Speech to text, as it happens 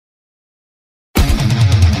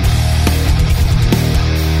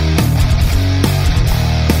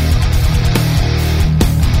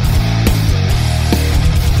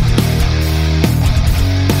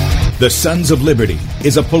The Sons of Liberty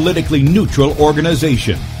is a politically neutral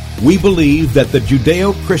organization. We believe that the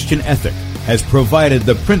Judeo-Christian ethic has provided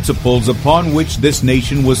the principles upon which this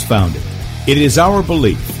nation was founded. It is our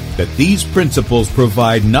belief that these principles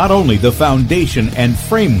provide not only the foundation and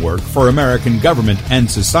framework for American government and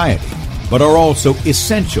society, but are also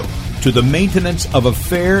essential to the maintenance of a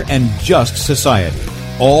fair and just society.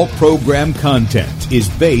 All program content is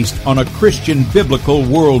based on a Christian biblical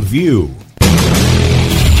worldview.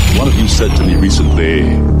 One of you said to me recently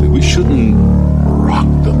that we shouldn't rock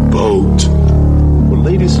the boat. Well,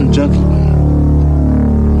 ladies and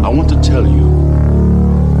gentlemen, I want to tell you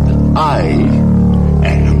that I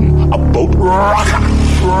am a boat rocker.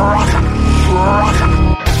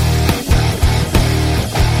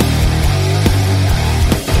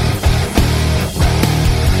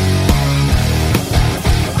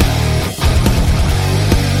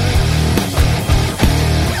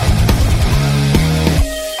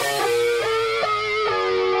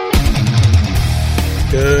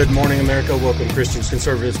 Good morning, America. Welcome, Christians,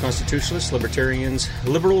 conservatives, constitutionalists, libertarians,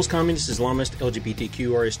 liberals, communists, Islamists, LGBTQ,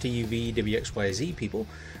 RSTUV, WXYZ people,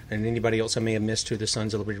 and anybody else I may have missed to the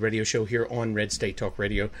Sons of Liberty radio show here on Red State Talk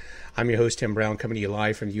Radio. I'm your host, Tim Brown, coming to you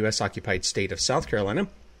live from the U.S.-occupied state of South Carolina.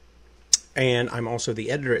 And I'm also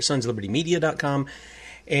the editor at sonsoflibertymedia.com.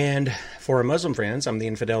 And for our Muslim friends, I'm the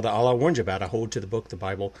infidel that Allah warned you about. I hold to the book, the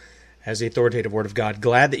Bible, as the authoritative word of God.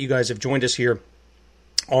 Glad that you guys have joined us here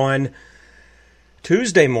on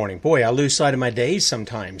Tuesday morning. Boy, I lose sight of my days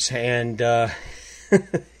sometimes, and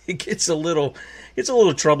it gets a little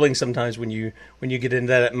troubling sometimes when you get into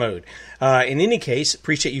that mode. In any case,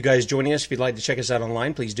 appreciate you guys joining us. If you'd like to check us out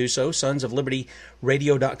online, please do so.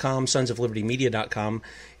 sonsoflibertyradio.com, sonsoflibertymedia.com.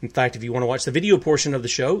 In fact, if you want to watch the video portion of the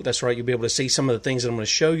show, that's right, you'll be able to see some of the things that I'm going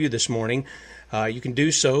to show you this morning. You can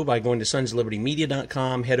do so by going to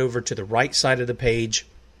sonsoflibertymedia.com, head over to the right side of the page,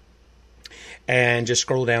 and just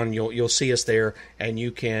scroll down. You'll see us there, and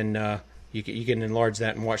you can enlarge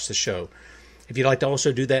that and watch the show. If you'd like to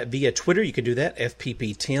also do that via Twitter, you can do that.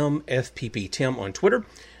 FPP Tim on Twitter.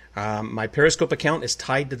 My Periscope account is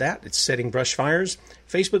tied to that. It's Setting Brush Fires.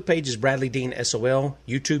 Facebook page is Bradley Dean SOL.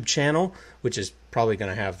 YouTube channel, which is probably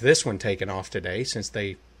going to have this one taken off today since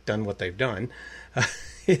they've done what they've done.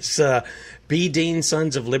 It's B. Dean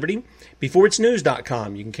Sons of Liberty.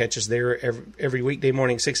 BeforeIt'sNews.com. You can catch us there every weekday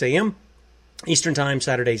morning, 6 a.m. Eastern Time,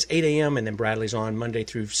 Saturdays 8 a.m., and then Bradley's on Monday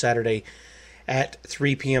through Saturday at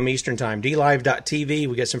 3 p.m. Eastern Time. DLive.tv,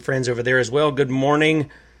 we got some friends over there as well. Good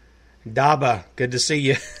morning, Daba. Good to see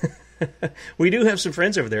you. We do have some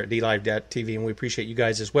friends over there at DLive.tv, and we appreciate you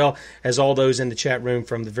guys as well as all those in the chat room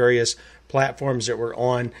from the various platforms that we're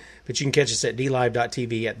on. But you can catch us at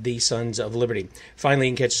DLive.tv at The Sons of Liberty. Finally,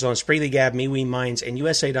 you can catch us on Spreely Gab, MeWe, Minds, and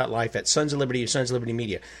USA.life at Sons of Liberty or Sons of Liberty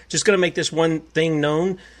Media. Just going to make this one thing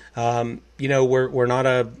known. We're not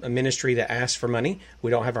a ministry that asks for money.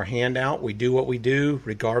 We don't have our hand out. We do what we do,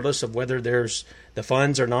 regardless of whether there's the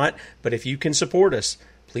funds or not. But if you can support us,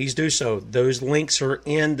 please do so. Those links are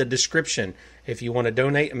in the description. If you want to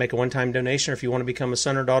donate and make a one-time donation, or if you want to become a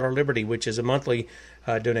son or daughter of Liberty, which is a monthly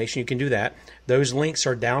donation, you can do that. Those links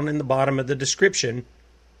are down in the bottom of the description.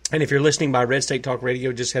 And if you're listening by Red State Talk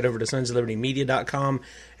Radio, just head over to sonsoflibertymedia.com,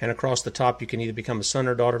 and across the top you can either become a son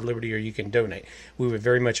or daughter of Liberty, or you can donate. We would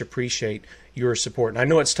very much appreciate your support. And I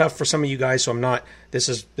know it's tough for some of you guys, so this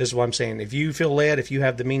is what I'm saying. If you feel led, if you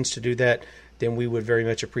have the means to do that, then we would very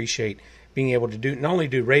much appreciate being able to not only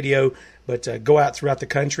do radio, but go out throughout the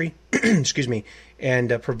country, excuse me,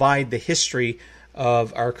 and provide the history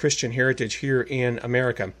of our Christian heritage here in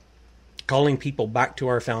America, calling people back to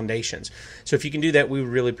our foundations. So if you can do that, we would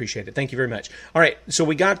really appreciate it. Thank you very much. All right, so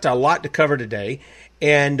we got a lot to cover today.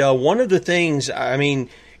 And one of the things,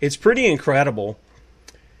 it's pretty incredible.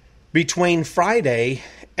 Between Friday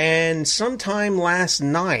and sometime last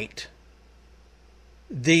night,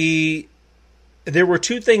 there were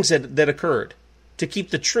two things that occurred to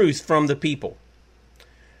keep the truth from the people.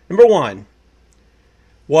 Number one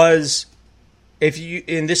was,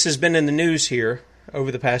 and this has been in the news here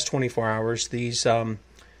over the past 24 hours, these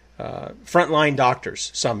Frontline Doctors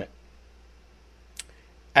Summit.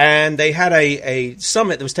 And they had a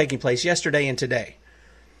summit that was taking place yesterday and today.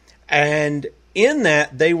 And in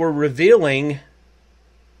that, they were revealing,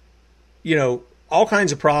 all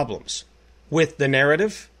kinds of problems with the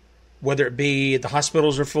narrative, whether it be the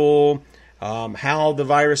hospitals are full, how the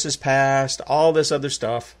virus is passed, all this other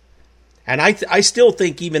stuff. And I still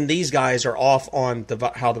think even these guys are off on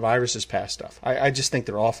how the virus is passed stuff. I just think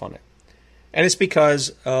they're off on it. And it's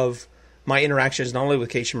because of my interactions not only with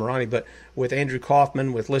Keisha Marani, but with Andrew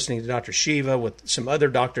Kaufman, with listening to Dr. Shiva, with some other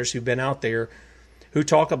doctors who've been out there who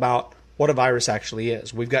talk about what a virus actually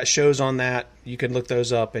is. We've got shows on that. You can look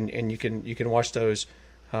those up and you can watch those.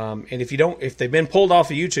 And if they've been pulled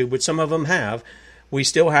off of YouTube, which some of them have, we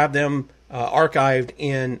still have them archived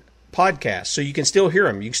in podcasts, so you can still hear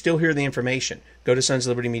them. You can still hear the information. Go to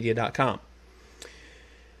sonsoflibertymedia.com.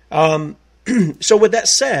 So with that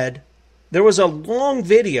said, there was a long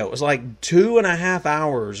video. It was like 2.5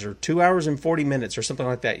 hours or 2 hours and 40 minutes or something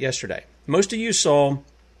like that yesterday. Most of you saw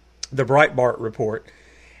the Breitbart report,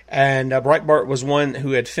 and Breitbart was one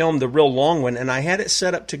who had filmed the real long one, and I had it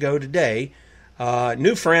set up to go today.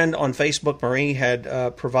 New friend on Facebook, Marie,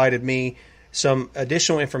 had provided me some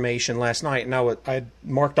additional information last night, and I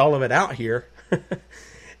marked all of it out here.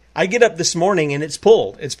 I get up this morning and it's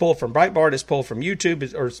pulled. It's pulled from Breitbart, it's pulled from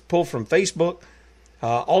YouTube, or it's pulled from Facebook,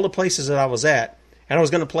 all the places that I was at, and I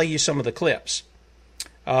was going to play you some of the clips.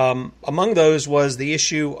 Among those was the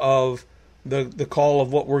issue of the call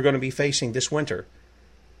of what we're going to be facing this winter.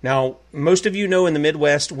 Now, most of you know in the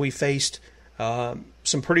Midwest we faced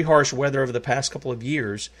some pretty harsh weather over the past couple of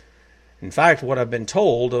years. In fact, what I've been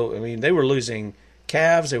told, they were losing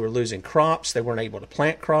calves, they were losing crops, they weren't able to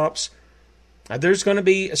plant crops. There's going to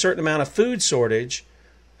be a certain amount of food shortage,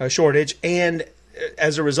 and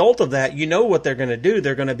as a result of that, you know what they're going to do.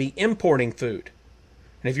 They're going to be importing food.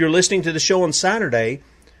 And if you're listening to the show on Saturday,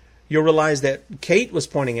 you'll realize that Kate was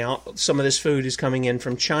pointing out some of this food is coming in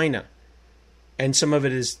from China, and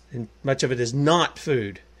much of it is not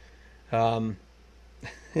food.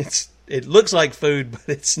 It looks like food, but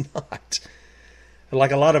it's not.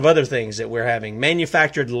 Like a lot of other things that we're having,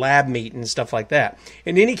 manufactured lab meat and stuff like that.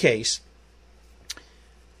 In any case,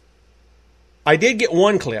 I did get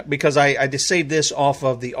one clip because I just saved this off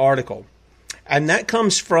of the article, and that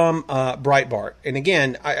comes from Breitbart. And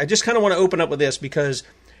again, I just kind of want to open up with this because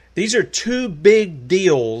these are two big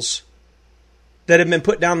deals that have been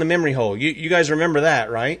put down the memory hole. You guys remember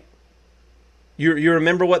that, right? You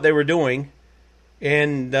remember what they were doing,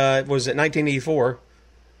 and was it 1984?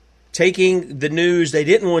 Taking the news they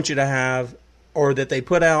didn't want you to have, or that they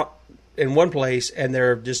put out in one place, and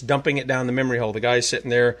they're just dumping it down the memory hole. The guy's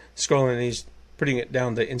sitting there scrolling, and he's putting it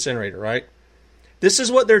down the incinerator, right? This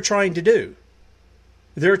is what they're trying to do.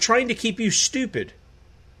 They're trying to keep you stupid.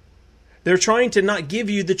 They're trying to not give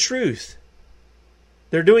you the truth.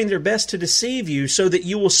 They're doing their best to deceive you so that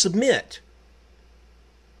you will submit.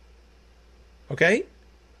 Okay?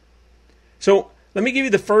 So, let me give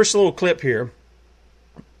you the first little clip here.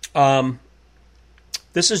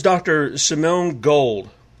 This is Dr. Simone Gold,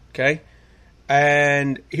 okay?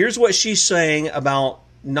 And here's what she's saying about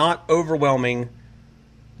not overwhelming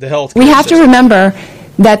the health care We have system. to remember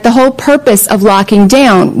that the whole purpose of locking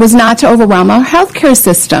down was not to overwhelm our healthcare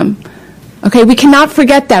system. Okay, we cannot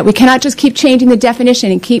forget that. We cannot just keep changing the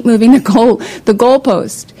definition and keep moving the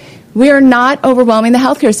goalpost. We are not overwhelming the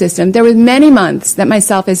healthcare system. There were many months that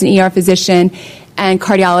myself as an ER physician and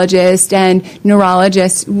cardiologist and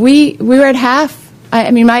neurologist, we were at half.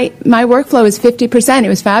 My workflow was 50%. It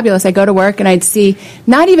was fabulous. I go to work and I'd see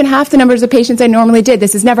not even half the numbers of patients I normally did.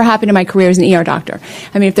 This has never happened in my career as an ER doctor.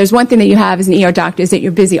 If there's one thing that you have as an ER doctor is that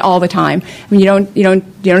you're busy all the time. You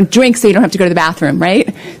don't drink so you don't have to go to the bathroom,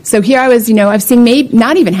 right? So here I was, I've seen maybe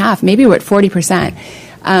not even half, maybe we're at 40%.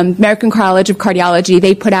 American College of Cardiology,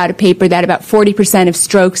 they put out a paper that about 40% of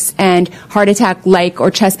strokes and heart attack-like or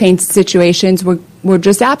chest pain situations were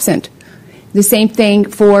just absent. The same thing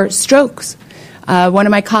for strokes. One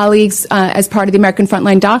of my colleagues, as part of the American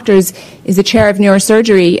Frontline Doctors, is the chair of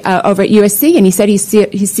neurosurgery over at USC, and he said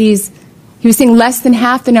he was seeing less than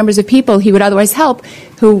half the numbers of people he would otherwise help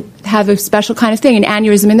who have a special kind of thing, an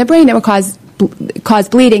aneurysm in the brain that would cause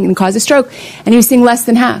bleeding and cause a stroke, and he was seeing less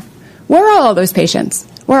than half. Where are all those patients?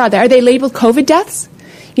 Where are they? Are they labeled COVID deaths?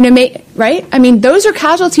 Right? Those are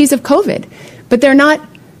casualties of COVID, but they're not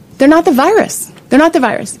the virus. They're not the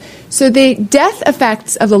virus. So the death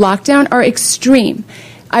effects of the lockdown are extreme.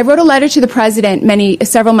 I wrote a letter to the president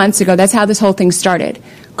several months ago. That's how this whole thing started.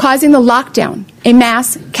 Causing the lockdown a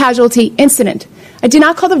mass casualty incident. I did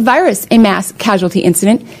not call the virus a mass casualty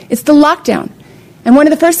incident. It's the lockdown. And one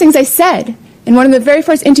of the first things I said in one of the very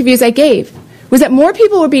first interviews I gave was that more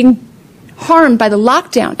people were being harmed by the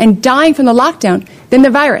lockdown and dying from the lockdown than the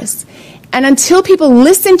virus. And until people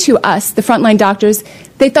listened to us, the frontline doctors,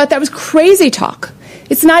 they thought that was crazy talk.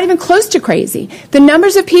 It's not even close to crazy. The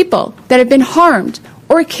numbers of people that have been harmed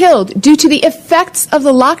or killed due to the effects of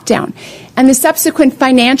the lockdown and the subsequent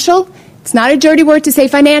financial, it's not a dirty word to say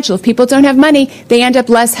financial. If people don't have money, they end up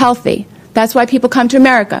less healthy. That's why people come to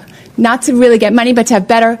America, not to really get money, but to have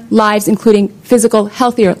better lives, including physical,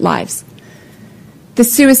 healthier lives. The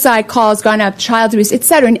suicide calls gone up, child abuse,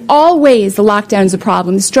 etc. In all ways, the lockdown is a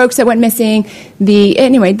problem. The strokes that went missing,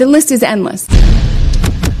 anyway, the list is endless.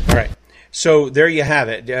 All right. So there you have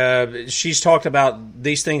it. She's talked about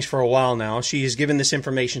these things for a while now. She has given this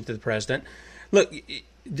information to the president. Look,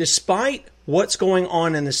 despite what's going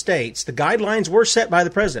on in the states, the guidelines were set by the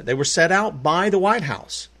president. They were set out by the White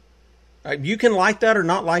House. You can like that or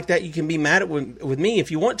not like that. You can be mad with me if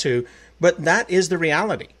you want to, but that is the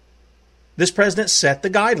reality. This president set the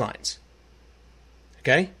guidelines.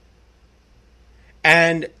 Okay?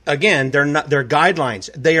 And again, they're guidelines.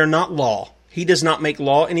 They are not law. He does not make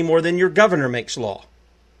law any more than your governor makes law.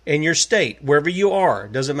 In your state, wherever you are,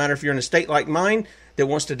 doesn't matter if you're in a state like mine that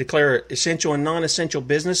wants to declare essential and non-essential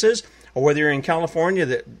businesses, or whether you're in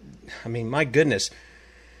California my goodness.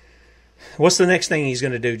 What's the next thing he's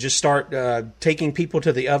going to do? Just start taking people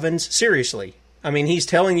to the ovens? Seriously. He's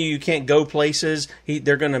telling you can't go places.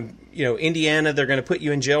 They're going to, Indiana, they're going to put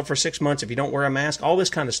you in jail for 6 months if you don't wear a mask, all this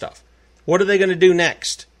kind of stuff. What are they going to do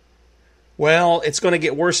next? Well, it's going to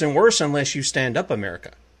get worse and worse unless you stand up,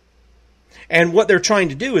 America. And what they're trying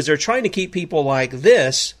to do is they're trying to keep people like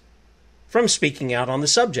this from speaking out on the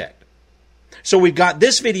subject. So we've got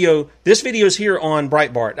this video. This video is here on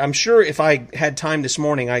Breitbart. I'm sure if I had time this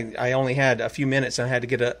morning, I only had a few minutes and I had to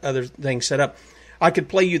get other things set up, I could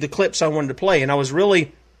play you the clips I wanted to play. And I was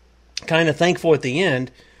really kind of thankful at the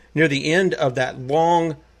end, near the end of that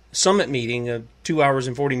long summit meeting of 2 hours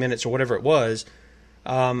and 40 minutes or whatever it was,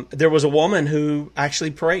 there was a woman who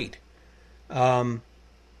actually prayed. And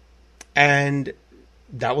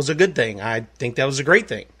that was a good thing. I think that was a great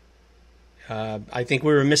thing. I think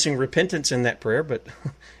we were missing repentance in that prayer, but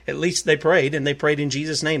at least they prayed, and they prayed in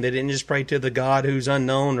Jesus' name. They didn't just pray to the God who's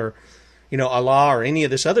unknown or, Allah or any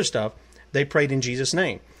of this other stuff. They prayed in Jesus'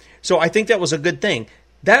 name. So I think that was a good thing.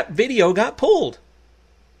 That video got pulled.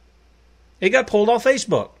 It got pulled off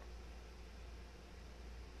Facebook.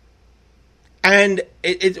 And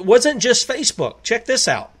it wasn't just Facebook. Check this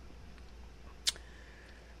out.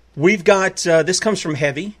 We've got, this comes from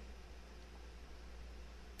Heavy.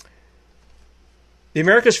 The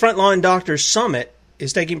America's Frontline Doctors Summit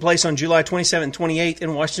is taking place on July 27th and 28th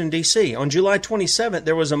in Washington, D.C. On July 27th,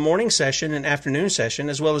 there was a morning session and afternoon session,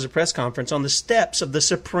 as well as a press conference on the steps of the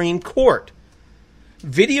Supreme Court.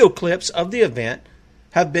 Video clips of the event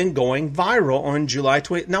have been going viral on July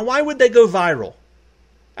 20th. Now, why would they go viral?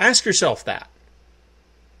 Ask yourself that.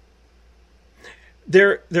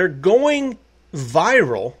 They're going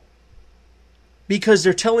viral because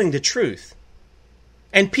they're telling the truth.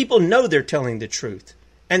 And people know they're telling the truth.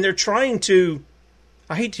 And they're trying to,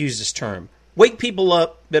 I hate to use this term, wake people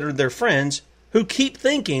up that are their friends who keep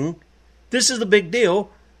thinking this is the big deal,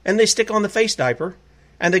 and they stick on the face diaper,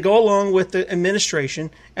 and they go along with the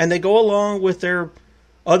administration, and they go along with their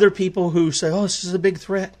other people who say, oh, this is a big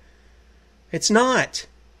threat. It's not.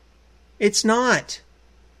 It's not.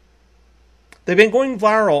 They've been going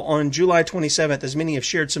viral on July 27th, as many have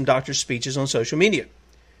shared some doctors' speeches on social media.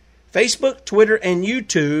 Facebook, Twitter, and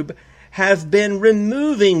YouTube have been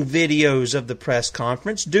removing videos of the press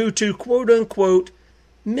conference due to quote-unquote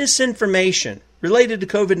misinformation related to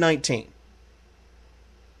COVID-19.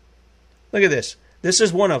 Look at this. This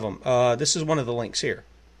is one of them. This is one of the links here.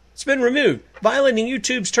 It's been removed. Violating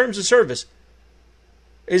YouTube's terms of service.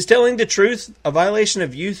 Is telling the truth a violation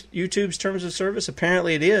of YouTube's terms of service?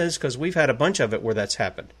 Apparently it is, because we've had a bunch of it where that's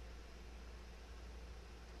happened.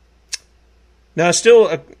 Now, it's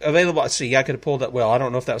still available. See, I could have pulled up. Well, I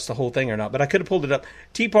don't know if that was the whole thing or not, but I could have pulled it up.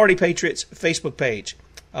 Tea Party Patriots Facebook page.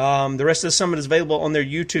 The rest of the summit is available on their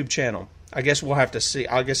YouTube channel. I guess we'll have to see.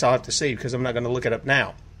 I guess I'll have to see because I'm not going to look it up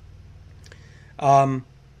now. The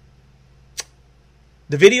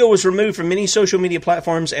video was removed from many social media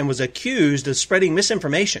platforms and was accused of spreading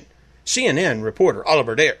misinformation. CNN reporter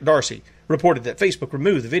Oliver Darcy reported that Facebook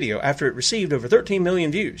removed the video after it received over 13 million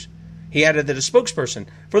views. He added that a spokesperson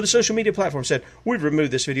for the social media platform said, "We've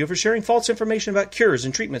removed this video for sharing false information about cures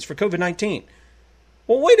and treatments for COVID-19.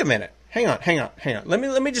 Well, wait a minute. Hang on. Let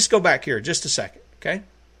me just go back here just a second, okay?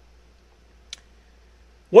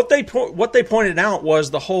 What they pointed out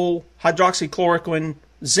was the whole hydroxychloroquine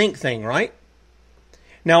zinc thing, right?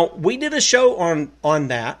 Now, we did a show on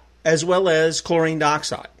that, as well as chlorine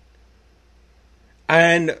dioxide.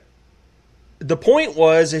 And the point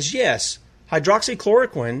is yes,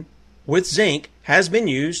 hydroxychloroquine with zinc has been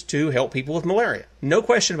used to help people with malaria. No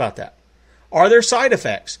question about that. Are there side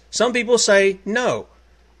effects? Some people say no.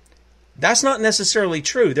 That's not necessarily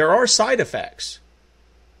true. There are side effects.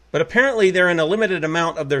 But apparently they're in a limited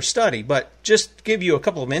amount of their study. But just to give you a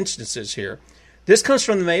couple of instances here. This comes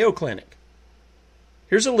from the Mayo Clinic.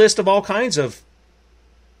 Here's a list of all kinds of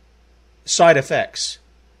side effects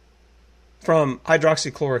from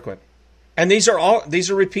hydroxychloroquine. And these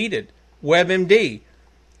are repeated. WebMD,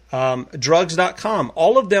 drugs.com,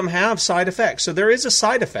 all of them have side effects. So there is a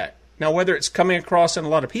side effect. Now, whether it's coming across in a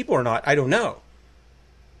lot of people or not, I don't know.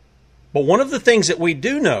 But one of the things that we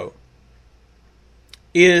do know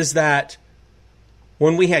is that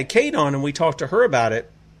when we had Kate on and we talked to her about it,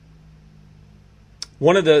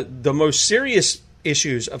 one of the most serious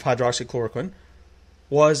issues of hydroxychloroquine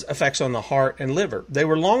was effects on the heart and liver. They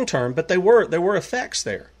were long-term, but there were effects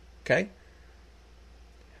there, okay?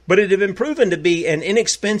 But it had been proven to be an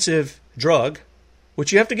inexpensive drug,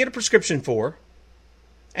 which you have to get a prescription for,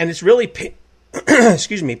 and it's really,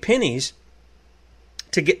 pennies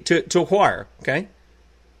to get to acquire, okay?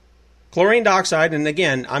 Chlorine dioxide, and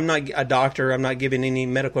again, I'm not a doctor, I'm not giving any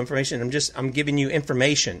medical information, I'm giving you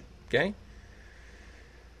information, okay?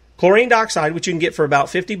 Chlorine dioxide, which you can get for about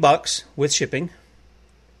 $50 with shipping.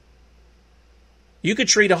 You could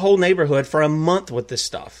treat a whole neighborhood for a month with this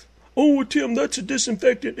stuff. Oh, Tim, that's a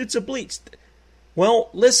disinfectant, it's a bleach. Well,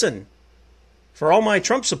 listen, for all my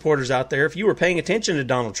Trump supporters out there, if you were paying attention to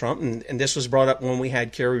Donald Trump, and this was brought up when we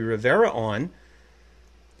had Kerry Rivera on,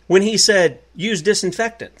 when he said, use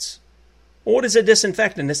disinfectants. Well, what is a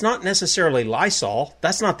disinfectant? It's not necessarily Lysol.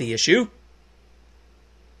 That's not the issue.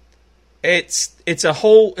 It's a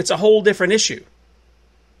whole different issue.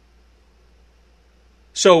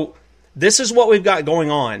 So this is what we've got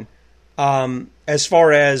going on as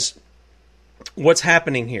far as what's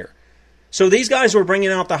happening here. So these guys were bringing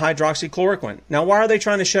out the hydroxychloroquine. Now, why are they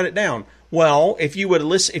trying to shut it down? Well, if you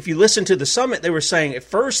listen to the summit, they were saying at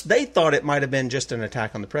first they thought it might have been just an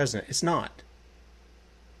attack on the president. It's not.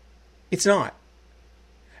 It's not.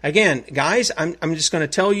 Again, guys, I'm just going to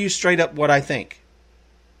tell you straight up what I think.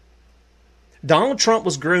 Donald Trump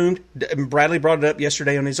was groomed, and Bradley brought it up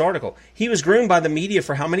yesterday on his article. He was groomed by the media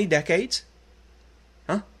for how many decades?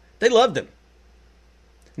 Huh? They loved him.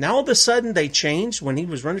 Now all of a sudden they changed when he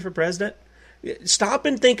was running for president. Stop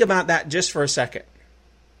and think about that just for a second.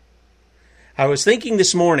 I was thinking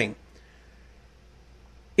this morning,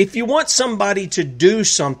 if you want somebody to do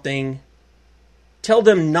something, tell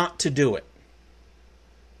them not to do it.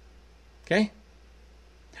 Okay?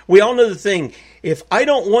 We all know the thing. If I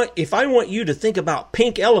want you to think about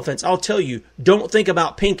pink elephants, I'll tell you, don't think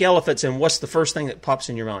about pink elephants, and what's the first thing that pops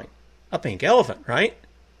in your mind? A pink elephant, right?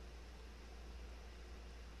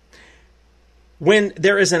 When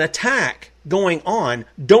there is an attack going on,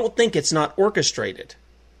 don't think it's not orchestrated.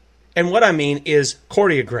 And what I mean is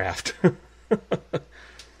choreographed.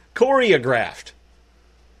 Choreographed.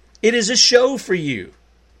 It is a show for you.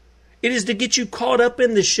 It is to get you caught up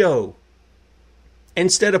in the show.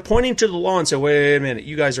 Instead of pointing to the law and say, wait a minute,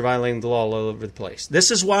 you guys are violating the law all over the place. This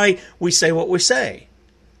is why we say what we say.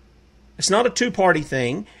 It's not a two-party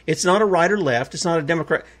thing. It's not a right or left. It's not a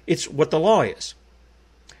Democrat. It's what the law is.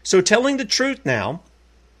 So telling the truth now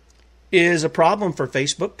is a problem for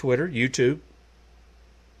Facebook, Twitter, YouTube.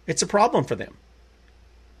 It's a problem for them.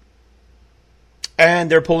 And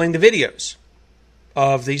they're pulling the videos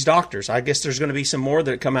of these doctors. I guess there's going to be some more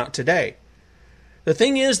that come out today. The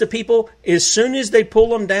thing is, the people, as soon as they pull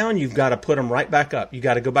them down, you've got to put them right back up. You've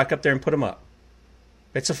got to go back up there and put them up.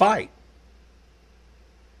 It's a fight.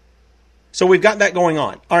 So we've got that going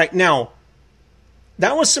on. All right, now,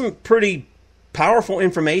 that was some pretty powerful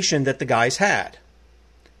information that the guys had.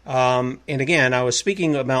 And again, I was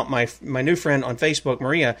speaking about my new friend on Facebook,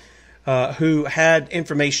 Maria, who had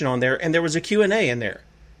information on there, and there was a Q&A in there,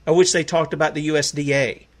 of which they talked about the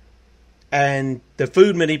USDA and the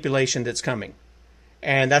food manipulation that's coming.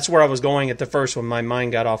 And that's where I was going at the first one. My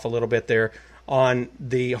mind got off a little bit there on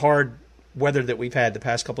the hard weather that we've had the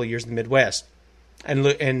past couple of years in the Midwest and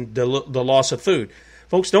the loss of food.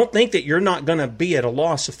 Folks, don't think that you're not going to be at a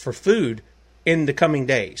loss for food in the coming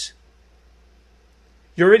days.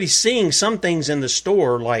 You're already seeing some things in the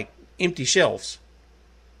store like empty shelves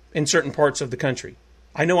in certain parts of the country.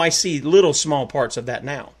 I know I see little small parts of that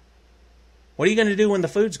now. What are you going to do when the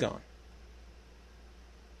food's gone?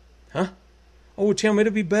 Huh? Oh, tell me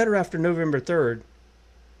it'll be better after November 3rd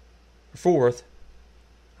or 4th.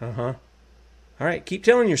 Uh-huh. All right, keep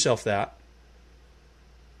telling yourself that.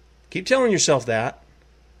 Keep telling yourself that.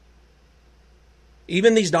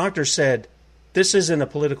 Even these doctors said, this isn't a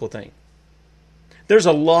political thing. There's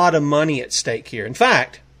a lot of money at stake here. In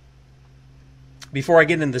fact, before I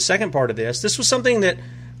get into the second part of this was something that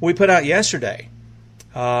we put out yesterday.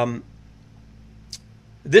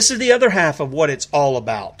 This is the other half of what it's all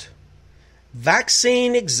about.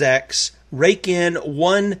 Vaccine execs rake in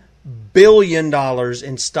 $1 billion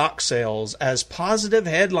in stock sales as positive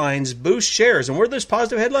headlines boost shares. And where are those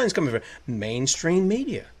positive headlines coming from? Mainstream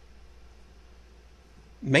media.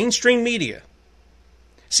 mainstream media.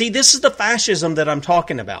 See, this is the fascism that I'm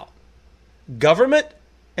talking about. Government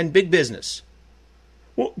and big business.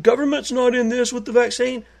 Well, government's not in this with the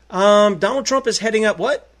vaccine. Donald Trump is heading up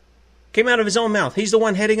what? Came out of his own mouth. He's the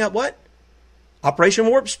one heading up what? Operation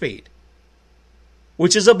Warp Speed,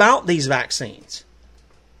 which is about these vaccines.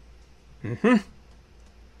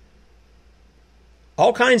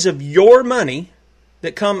 All kinds of your money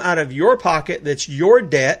that come out of your pocket, that's your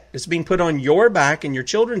debt, that's being put on your back and your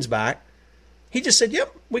children's back. He just said,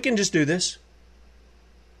 yep, we can just do this.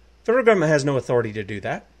 Federal government has no authority to do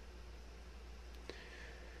that.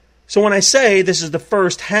 So when I say this is the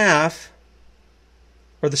first half,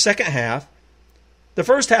 or the second half, the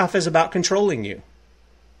first half is about controlling you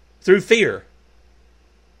through fear.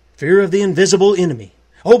 Fear of the invisible enemy.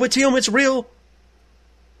 Oh, but Tim, it's real.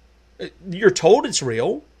 You're told it's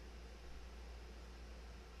real.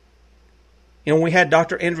 You know, when we had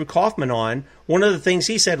Dr. Andrew Kaufman on, one of the things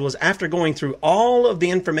he said was after going through all of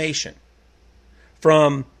the information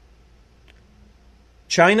from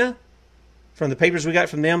China, from the papers we got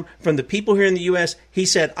from them, from the people here in the U.S., he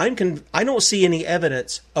said, I don't see any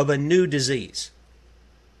evidence of a new disease.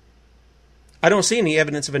 I don't see any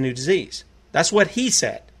evidence of a new disease. That's what he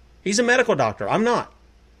said. He's a medical doctor. I'm not.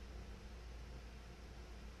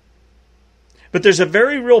 But there's a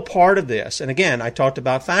very real part of this, and again, I talked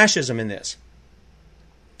about fascism in this,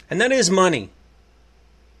 and that is money.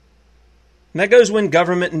 And that goes when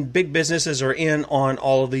government and big businesses are in on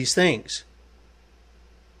all of these things.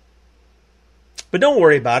 But don't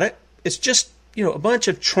worry about it. It's just, a bunch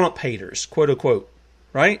of Trump haters, quote unquote,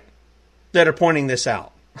 right? That are pointing this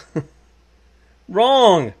out.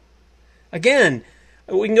 Wrong. Again,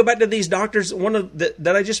 we can go back to these doctors, one of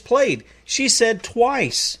that I just played. She said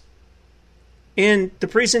twice in the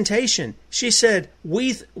presentation, she said,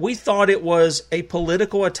 we thought it was a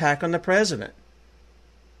political attack on the president.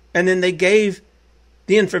 And then they gave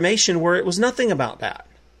the information where it was nothing about that.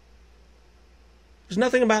 There's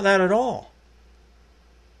nothing about that at all.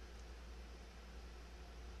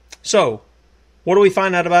 So, what do we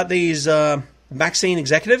find out about these vaccine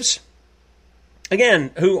executives?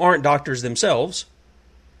 Again, who aren't doctors themselves.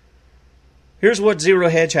 Here's what Zero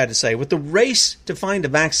Hedge had to say. With the race to find a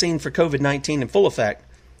vaccine for COVID-19 in full effect,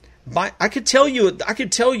 I could tell you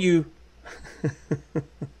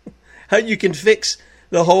how you can fix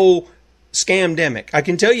the whole scamdemic. I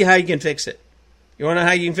can tell you how you can fix it. You want to know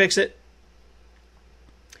how you can fix it?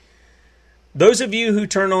 Those of you who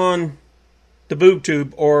turn on the boob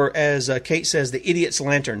tube, or as Kate says, the idiot's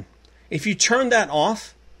lantern, if you turn that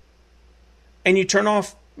off and you turn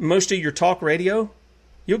off most of your talk radio,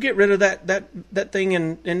 you'll get rid of that thing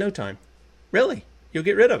in no time. Really, you'll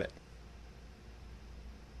get rid of it.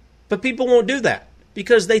 But people won't do that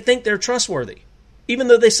because they think they're trustworthy, even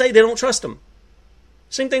though they say they don't trust them.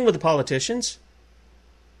 Same thing with the politicians.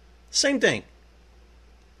 Same thing.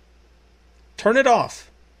 Turn it off.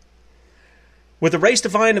 With the race to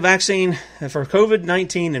find a vaccine for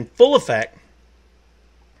COVID-19 in full effect,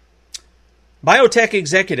 biotech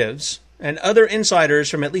executives and other insiders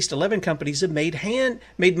from at least 11 companies have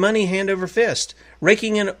made money hand over fist,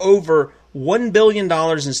 raking in over $1 billion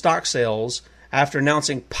in stock sales after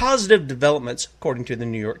announcing positive developments, according to the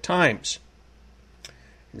New York Times.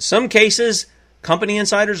 In some cases, company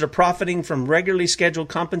insiders are profiting from regularly scheduled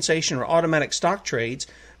compensation or automatic stock trades,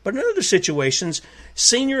 but in other situations,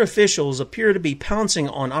 senior officials appear to be pouncing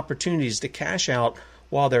on opportunities to cash out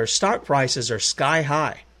while their stock prices are sky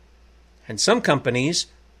high. And some companies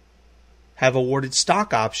have awarded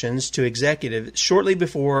stock options to executives shortly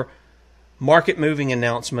before market-moving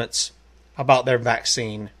announcements about their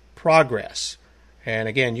vaccine progress. And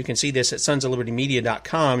again, you can see this at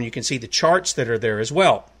sonsoflibertymedia.com. You can see the charts that are there as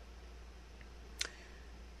well.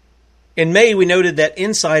 In May, we noted that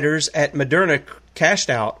insiders at Moderna cashed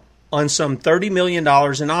out on some $30 million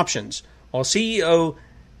in options, while CEO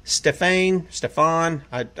Stefan,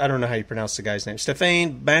 I don't know how you pronounce the guy's name,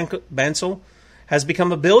 Stefan Bancel, has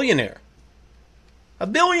become a billionaire. A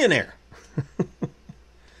billionaire!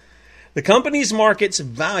 The company's market's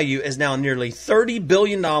value is now nearly $30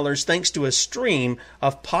 billion thanks to a stream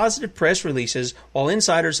of positive press releases, while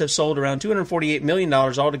insiders have sold around $248 million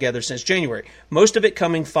altogether since January, most of it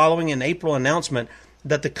coming following an April announcement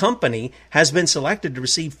that the company has been selected to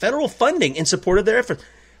receive federal funding in support of their efforts.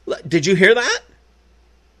 Did you hear that?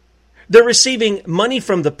 They're receiving money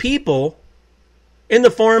from the people in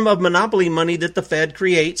the form of monopoly money that the Fed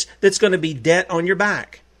creates that's going to be debt on your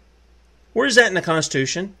back. Where's that in the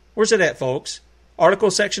Constitution? Where's it at, folks?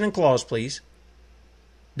 Article, section, and clause, please.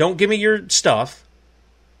 Don't give me your stuff.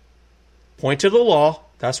 Point to the law.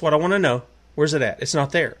 That's what I want to know. Where's it at? It's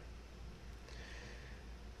not there.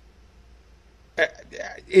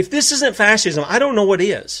 If this isn't fascism, I don't know what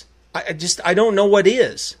is. I don't know what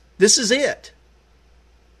is. This is it.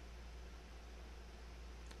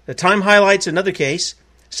 The Time highlights another case,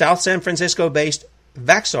 South San Francisco-based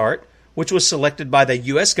Vaxart, which was selected by the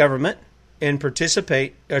U.S. government to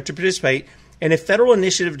participate in a federal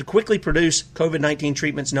initiative to quickly produce COVID-19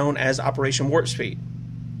 treatments known as Operation Warp Speed.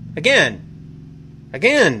 Again,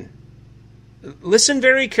 listen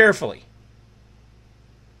very carefully.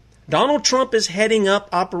 Donald Trump is heading up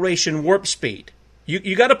Operation Warp Speed.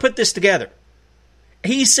 You got to put this together.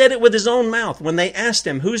 He said it with his own mouth when they asked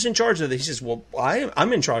him, who's in charge of this? He says, well,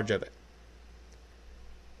 I'm in charge of it.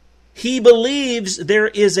 He believes there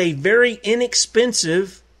is a very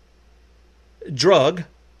inexpensive drug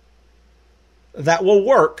that will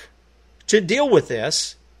work to deal with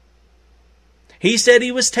this. He said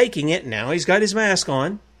he was taking it. Now he's got his mask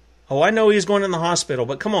on. Oh, I know he's going in the hospital,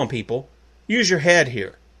 but come on, people. Use your head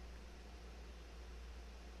here.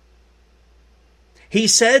 He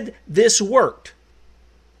said this worked.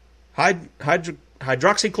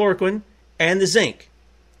 Hydroxychloroquine and the zinc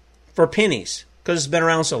for pennies because it's been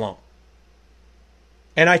around so long.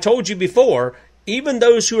 And I told you before, even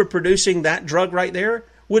those who are producing that drug right there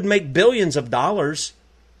would make billions of dollars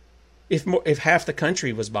if half the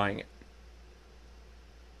country was buying it.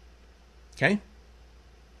 Okay?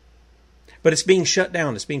 But it's being shut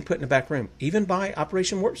down. It's being put in the back room, even by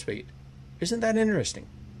Operation Warp Speed. Isn't that interesting?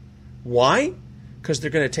 Why? Because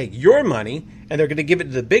they're going to take your money and they're going to give it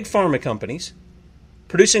to the big pharma companies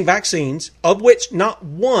producing vaccines, of which not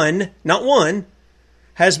one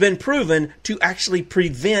has been proven to actually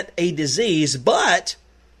prevent a disease, but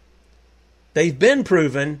they've been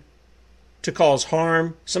proven to cause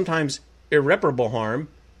harm, sometimes irreparable harm,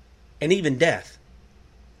 and even death.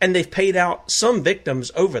 And they've paid out some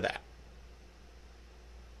victims over that.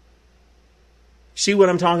 See what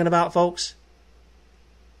I'm talking about, folks?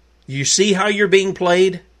 You see how you're being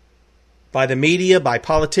played by the media, by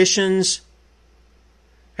politicians?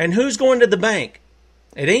 And who's going to the bank?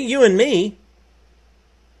 It ain't you and me.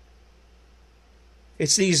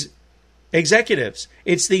 It's these executives.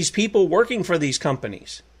 It's these people working for these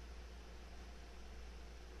companies.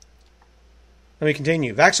 Let me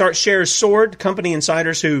continue. Vaxart shares soared. Company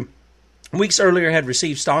insiders who weeks earlier had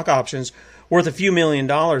received stock options worth a few $1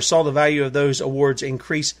 million saw the value of those awards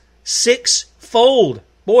increase 6-fold.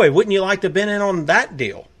 Boy, wouldn't you like to have been in on that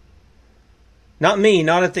deal? Not me,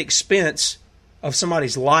 not at the expense of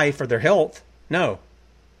somebody's life or their health. No.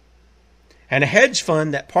 And a hedge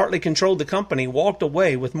fund that partly controlled the company walked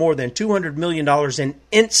away with more than $200 million in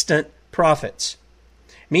instant profits.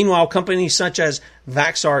 Meanwhile, companies such as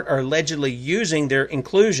Vaxart are allegedly using their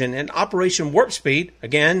inclusion in Operation Warp Speed,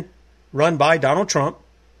 again, run by Donald Trump,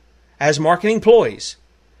 as marketing ploys.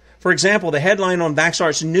 For example, the headline on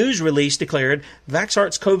Vaxart's news release declared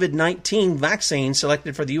Vaxart's COVID-19 vaccine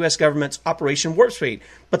selected for the U.S. government's Operation Warp Speed.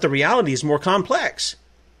 But the reality is more complex.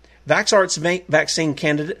 Vaxart's vaccine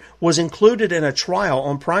candidate was included in a trial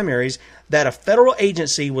on primaries that a federal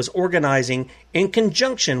agency was organizing in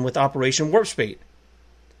conjunction with Operation Warp Speed.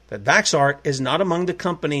 But Vaxart is not among the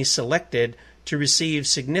companies selected to receive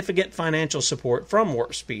significant financial support from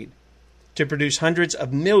Warp Speed to produce hundreds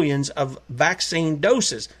of millions of vaccine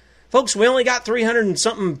doses. Folks, we only got 300 and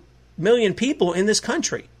something million people in this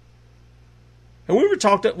country. And we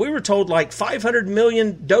were told like 500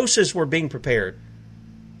 million doses were being prepared.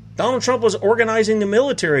 Donald Trump was organizing the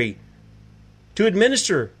military to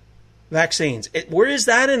administer vaccines. Where is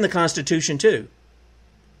that in the Constitution too?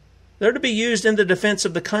 They're to be used in the defense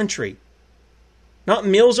of the country. Not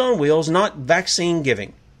Meals on Wheels, not vaccine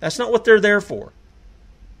giving. That's not what they're there for.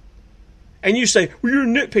 And you say, well, you're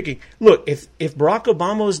nitpicking. Look, if Barack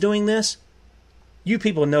Obama was doing this, you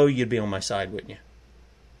people know you'd be on my side, wouldn't you?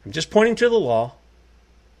 I'm just pointing to the law.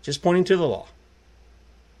 Just pointing to the law.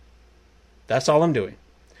 That's all I'm doing.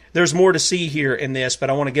 There's more to see here in this, but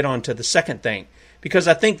I want to get on to the second thing, because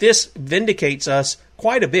I think this vindicates us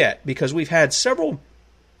quite a bit, because we've had several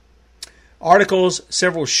articles,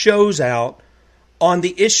 several shows out on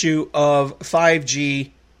the issue of 5G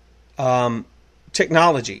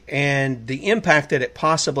technology and the impact that it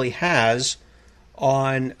possibly has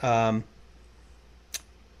on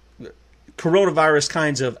coronavirus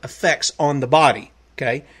kinds of effects on the body.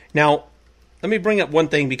 Okay. Now, let me bring up one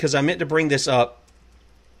thing, because I meant to bring this up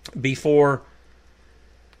before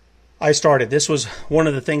I started. This was one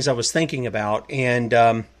of the things I was thinking about,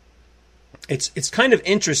 and it's kind of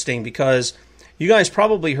interesting, because you guys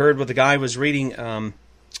probably heard what the guy was reading.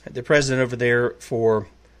 The president over there for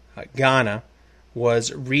Ghana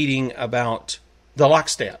was reading about the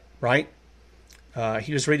lockstep, right?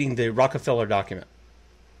 He was reading the Rockefeller document.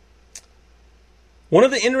 One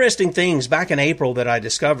of the interesting things back in April that I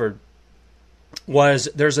discovered was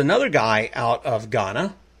there's another guy out of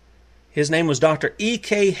Ghana. His name was Dr.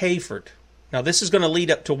 E.K. Hayford. Now, this is going to lead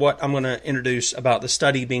up to what I'm going to introduce about the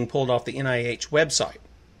study being pulled off the NIH website.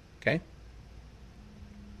 Okay?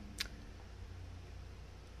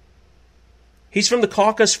 He's from the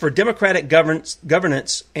Caucus for Democratic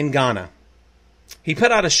Governance in Ghana. He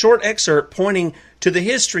put out a short excerpt pointing to the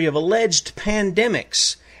history of alleged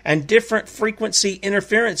pandemics and different frequency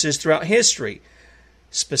interferences throughout history,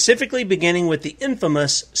 specifically beginning with the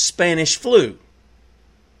infamous Spanish flu.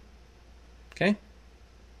 Okay?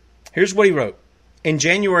 Here's what he wrote. In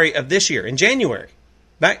January of this year,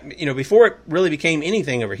 back, before it really became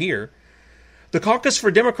anything over here, the Caucus for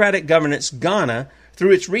Democratic Governance Ghana,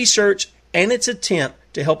 through its research and its attempt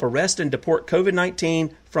to help arrest and deport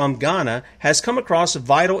COVID-19 from Ghana, has come across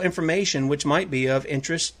vital information which might be of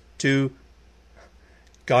interest to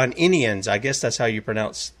Ghanaians. I guess that's how you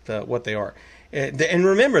pronounce what they are. And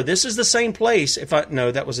remember, this is the same place.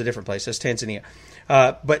 No, that was a different place. That's Tanzania.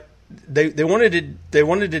 But they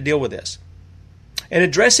wanted to deal with this. In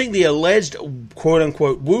addressing the alleged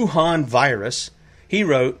quote-unquote Wuhan virus, he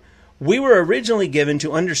wrote, "We were originally given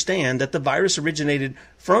to understand that the virus originated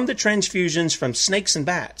from the transfusions from snakes and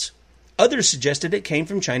bats. Others suggested it came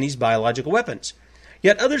from Chinese biological weapons.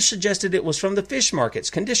 Yet others suggested it was from the fish markets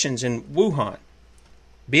conditions in Wuhan.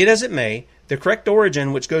 Be it as it may, the correct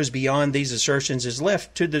origin, which goes beyond these assertions, is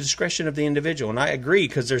left to the discretion of the individual." And I agree,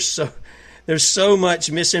 because there's so much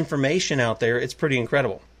misinformation out there. It's pretty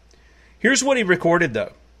incredible. Here's what he recorded,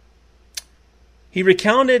 though. He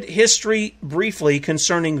recounted history briefly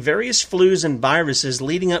concerning various flus and viruses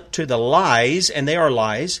leading up to the lies, and they are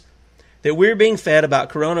lies, that we're being fed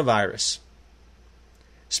about coronavirus.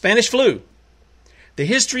 Spanish flu. The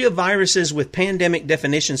history of viruses with pandemic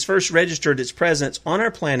definitions first registered its presence on our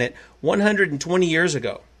planet 120 years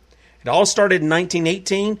ago. It all started in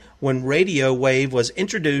 1918 when radio wave was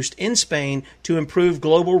introduced in Spain to improve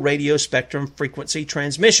global radio spectrum frequency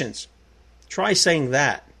transmissions. Try saying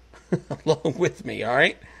that along with me, all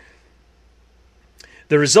right?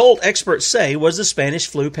 The result, experts say, was the Spanish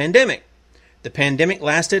flu pandemic. The pandemic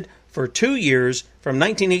lasted for 2 years from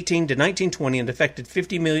 1918 to 1920 and affected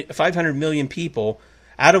 500 million people,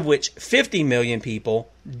 out of which 50 million people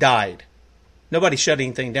died. Nobody shut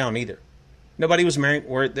anything down either. Nobody was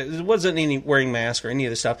there wasn't any wearing masks or any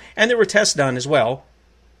of this stuff. And there were tests done as well.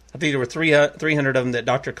 I think there were 300 of them that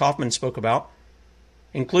Dr. Kaufman spoke about,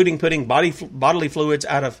 including putting bodily fluids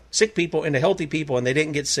out of sick people into healthy people, and they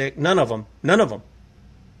didn't get sick. None of them.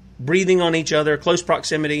 Breathing on each other, close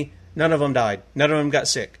proximity, none of them died. None of them got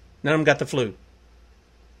sick. None of them got the flu.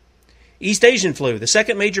 East Asian flu. The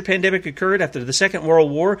second major pandemic occurred after the Second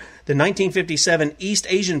World War, the 1957 East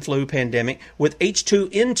Asian flu pandemic with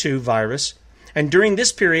H2N2 virus. And during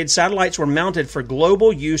this period, satellites were mounted for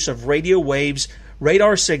global use of radio waves,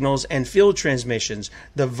 radar signals, and field transmissions.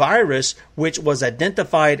 The virus, which was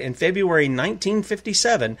identified in February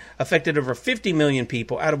 1957, affected over 50 million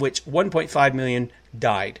people, out of which 1.5 million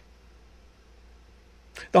died.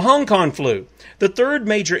 The Hong Kong flu. The third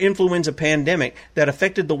major influenza pandemic that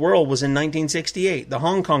affected the world was in 1968, the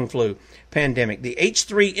Hong Kong flu pandemic. The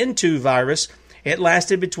H3N2 virus, it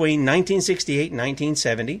lasted between 1968 and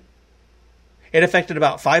 1970. It affected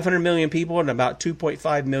about 500 million people, and about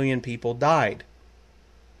 2.5 million people died.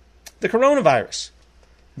 The coronavirus.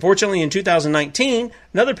 Unfortunately, in 2019,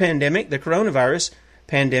 another pandemic, the coronavirus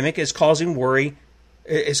pandemic, is causing worrying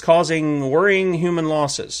human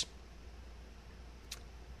losses.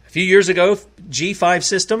 A few years ago, G5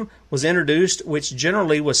 system was introduced, which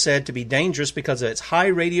generally was said to be dangerous because of its high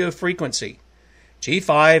radio frequency.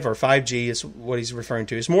 G5, or 5G is what he's referring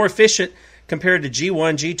to, is more efficient compared to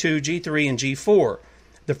G1, G2, G3, and G4.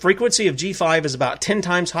 The frequency of G5 is about 10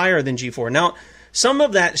 times higher than G4. Now, some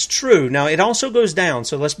of that's true. Now, it also goes down,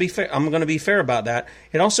 so let's be fair. I'm going to be fair about that.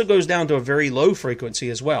 It also goes down to a very low frequency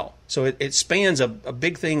as well. So it spans a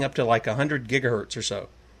big thing up to like 100 gigahertz or so.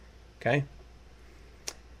 Okay?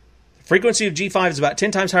 The frequency of G5 is about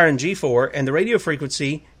 10 times higher than G4, and the radio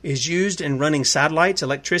frequency is used in running satellites,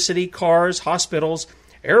 electricity, cars, hospitals,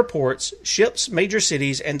 airports, ships, major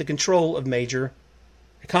cities, and the control of major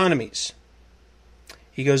economies.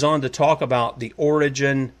 He goes on to talk about the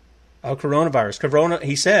origin of coronavirus.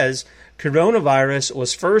 He says coronavirus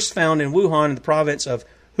was first found in Wuhan in the province of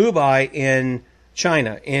Hubei in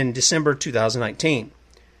China in December 2019.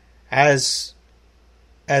 As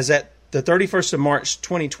at the 31st of March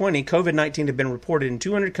 2020, COVID-19 had been reported in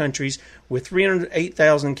 200 countries with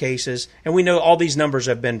 308,000 cases, and we know all these numbers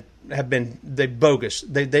have been bogus.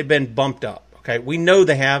 They've been bumped up. Okay, we know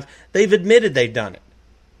they have. They've admitted they've done it.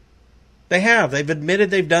 They have. They've admitted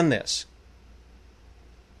they've done this.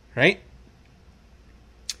 Right?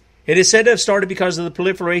 It is said to have started because of the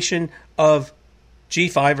proliferation of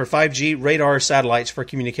G5 or 5G radar satellites for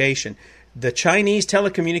communication. The Chinese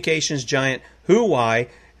telecommunications giant Huawei,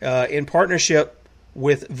 in partnership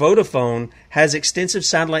with Vodafone, has extensive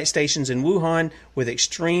satellite stations in Wuhan with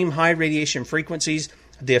extreme high radiation frequencies.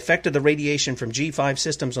 The effect of the radiation from G5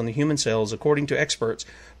 systems on the human cells, according to experts,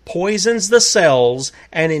 poisons the cells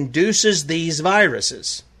and induces these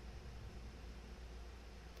viruses.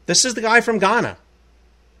 This is the guy from Ghana.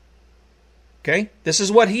 Okay? This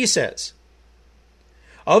is what he says.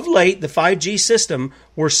 Of late, the 5G system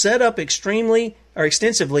were set up extensively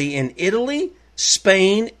in Italy,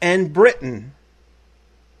 Spain, and Britain.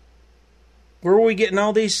 Where were we getting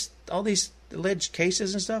all these alleged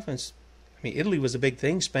cases and stuff? Italy was a big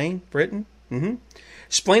thing. Spain, Britain.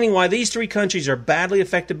 Explaining why these three countries are badly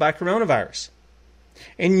affected by coronavirus.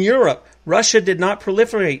 In Europe, Russia did not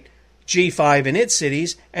proliferate G5 in its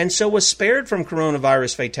cities and so was spared from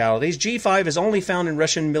coronavirus fatalities. G5 is only found in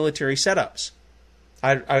Russian military setups.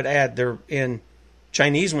 I would add they're in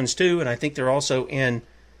Chinese ones too, and I think they're also in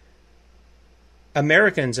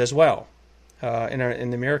Americans as well, in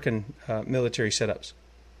the American military setups.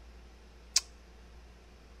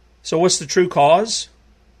 So what's the true cause?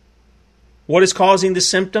 What is causing the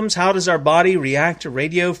symptoms? How does our body react to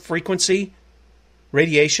radio frequency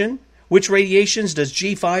radiation? Which radiations does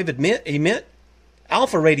G5 emit?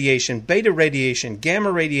 Alpha radiation, beta radiation,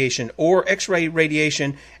 gamma radiation, or X-ray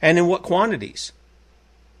radiation, and in what quantities?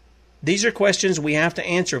 These are questions we have to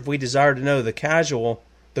answer if we desire to know the causal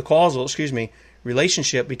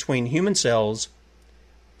relationship between human cells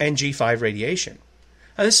and G5 radiation.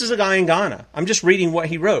 Now, this is a guy in Ghana. I'm just reading what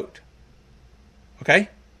he wrote. Okay?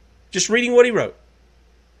 Just reading what he wrote.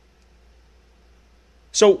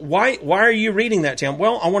 So why are you reading that, Tim?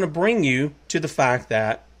 Well, I want to bring you to the fact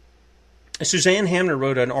that Suzanne Hamner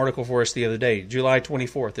wrote an article for us the other day, July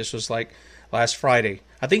 24th. This was like last Friday.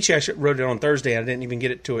 I think she actually wrote it on Thursday, and I didn't even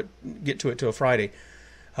get to it till Friday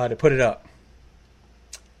to put it up.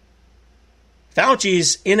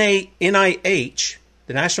 Fauci's NIH,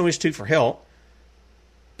 the National Institute for Health,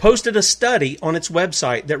 posted a study on its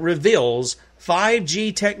website that reveals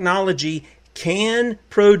 5G technology can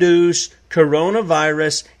produce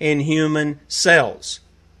coronavirus in human cells.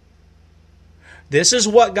 This is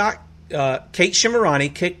what got Kate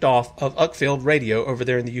Shimarani kicked off of Uckfield Radio over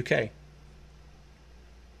there in the UK.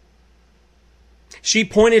 She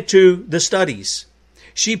pointed to the studies.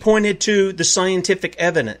 She pointed to the scientific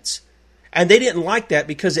evidence. And they didn't like that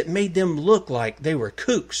because it made them look like they were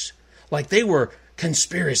kooks, like they were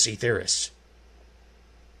conspiracy theorists.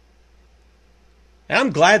 And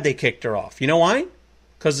I'm glad they kicked her off. You know why?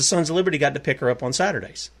 Because the Sons of Liberty got to pick her up on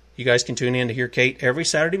Saturdays. You guys can tune in to hear Kate every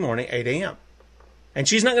Saturday morning, 8 a.m. And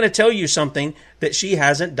she's not going to tell you something that she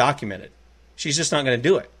hasn't documented. She's just not going to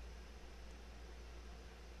do it.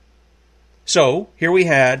 So, here we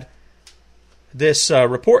had this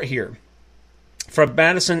report here from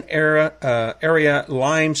Madison area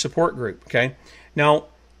Lyme Support Group. Okay, now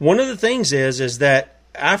one of the things is that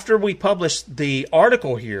after we published the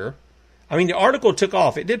article here, the article took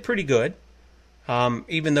off. It did pretty good,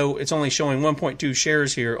 even though it's only showing 1.2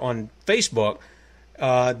 shares here on Facebook.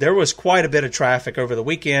 There was quite a bit of traffic over the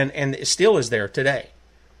weekend, and it still is there today.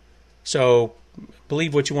 So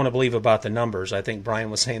believe what you want to believe about the numbers. I think Brian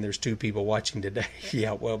was saying there's 2 people watching today.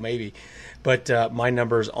 Yeah, well, maybe. But my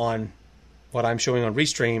numbers on what I'm showing on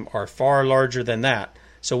Restream are far larger than that.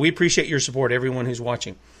 So we appreciate your support, everyone who's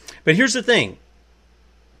watching. But here's the thing.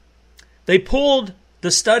 They pulled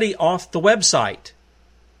the study off the website.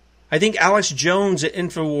 I think Alex Jones at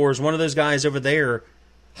InfoWars, one of those guys over there,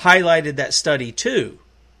 highlighted that study too,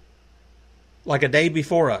 like a day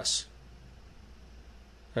before us,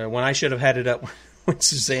 when I should have had it up when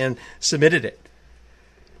Suzanne submitted it.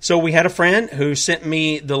 So we had a friend who sent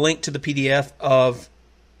me the link to the PDF of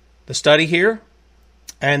the study here,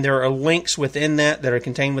 and there are links within that are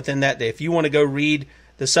contained within that. If you want to go read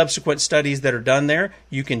the subsequent studies that are done there,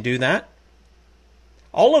 you can do that.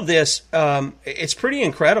 All of this, it's pretty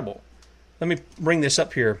incredible. Let me bring this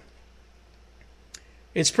up here.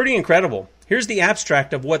 It's pretty incredible. Here's the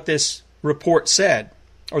abstract of what this report said,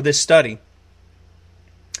 or this study.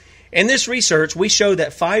 In this research, we show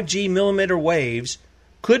that 5G millimeter waves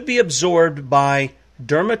could be absorbed by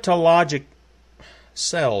dermatologic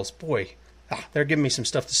cells. Boy, they're giving me some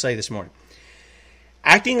stuff to say this morning.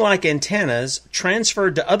 Acting like antennas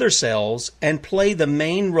transferred to other cells and play the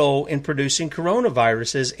main role in producing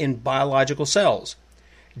coronaviruses in biological cells.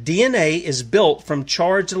 DNA is built from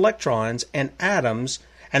charged electrons and atoms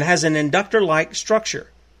and has an inductor-like structure.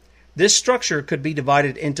 This structure could be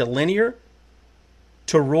divided into linear,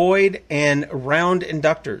 toroid, and round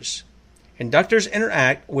inductors. Inductors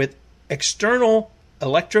interact with external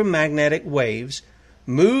electromagnetic waves,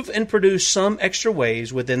 move and produce some extra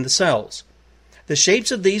waves within the cells. The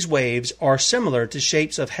shapes of these waves are similar to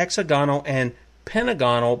shapes of hexagonal and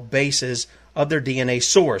pentagonal bases of their DNA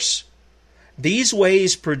source. These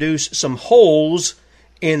waves produce some holes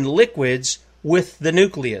in liquids with the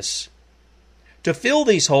nucleus. To fill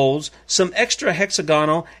these holes, some extra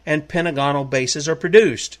hexagonal and pentagonal bases are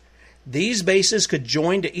produced. These bases could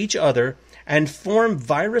join to each other and form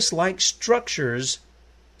virus-like structures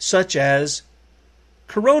such as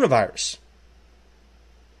coronavirus.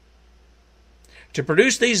 To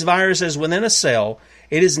produce these viruses within a cell,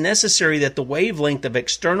 it is necessary that the wavelength of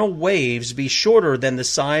external waves be shorter than the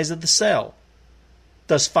size of the cell.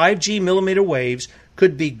 Thus, 5G millimeter waves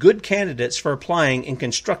could be good candidates for applying in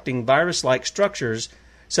constructing virus-like structures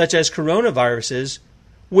such as coronaviruses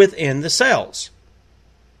within the cells.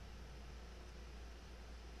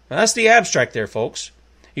 Now, that's the abstract there, folks.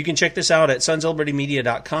 You can check this out at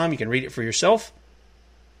sonsoflibertymedia.com. You can read it for yourself.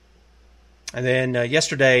 And then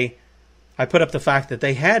yesterday, I put up the fact that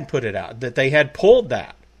they had put it out, that they had pulled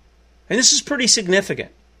that. And this is pretty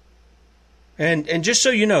significant. And just so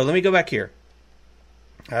you know, let me go back here.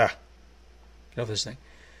 Get off this thing.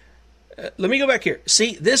 Let me go back here.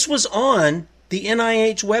 See, this was on the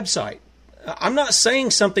NIH website. I'm not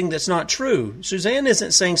saying something that's not true. Suzanne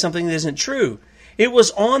isn't saying something that isn't true. It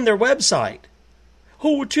was on their website.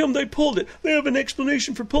 Oh, Tim, they pulled it. They have an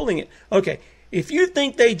explanation for pulling it. Okay, if you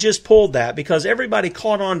think they just pulled that because everybody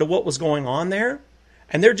caught on to what was going on there,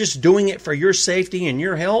 and they're just doing it for your safety and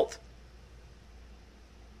your health,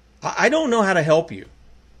 I don't know how to help you.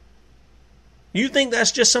 You think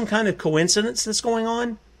that's just some kind of coincidence that's going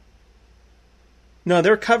on? No,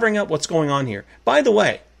 they're covering up what's going on here. By the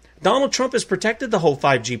way, Donald Trump has protected the whole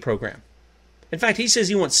 5G program. In fact, he says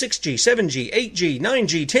he wants 6G, 7G, 8G,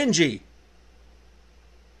 9G, 10G.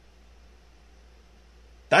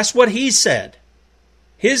 That's what he said.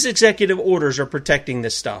 His executive orders are protecting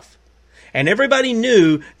this stuff. And everybody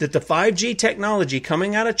knew that the 5G technology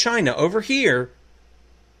coming out of China over here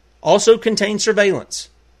also contained surveillance.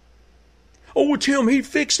 Oh, Tim, he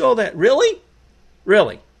fixed all that. Really?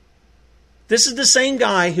 Really? This is the same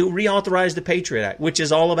guy who reauthorized the Patriot Act, which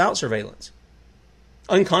is all about surveillance.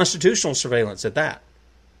 Unconstitutional surveillance at that.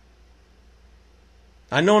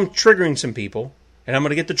 I know I'm triggering some people, and I'm going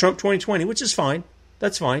to get the Trump 2020, which is fine.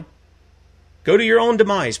 That's fine. Go to your own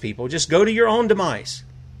demise, people. Just go to your own demise.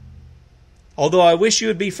 Although I wish you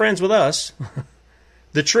would be friends with us.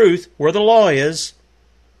 The truth, where the law is,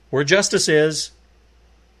 where justice is.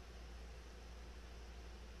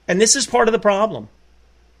 And this is part of the problem.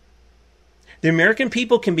 The American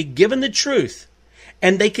people can be given the truth,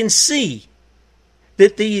 and they can see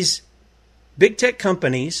that these big tech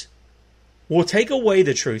companies will take away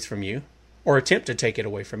the truth from you, or attempt to take it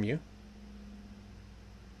away from you,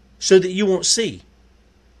 so that you won't see.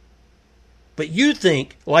 But you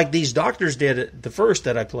think, like these doctors did at the first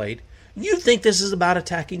that I played, you think this is about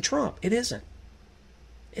attacking Trump. It isn't.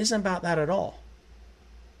 It isn't about that at all.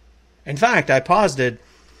 In fact, I posited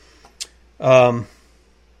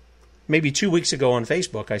maybe 2 weeks ago on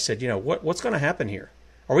Facebook, I said, what's going to happen here?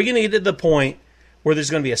 Are we going to get to the point where there's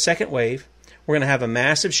going to be a second wave? We're going to have a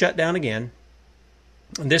massive shutdown again.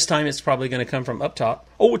 And this time it's probably going to come from up top.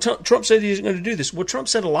 Oh, well, Trump said he's going to do this. Well, Trump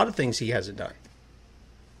said a lot of things he hasn't done.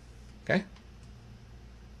 Okay?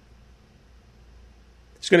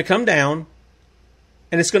 It's going to come down,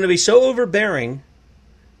 and it's going to be so overbearing,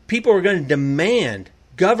 people are going to demand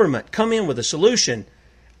government come in with a solution,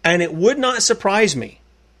 and it would not surprise me.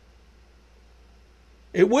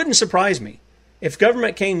 It wouldn't surprise me if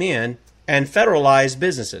government came in and federalized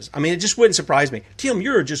businesses. I mean, it just wouldn't surprise me. Tim,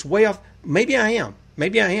 you're just way off. Maybe I am.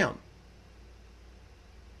 Maybe I am.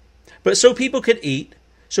 But so people could eat,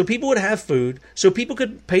 so people would have food, so people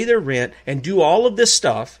could pay their rent and do all of this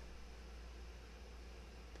stuff.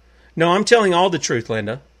 No, I'm telling all the truth,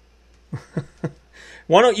 Linda.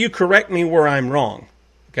 Why don't you correct me where I'm wrong?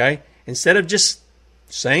 Okay? Instead of just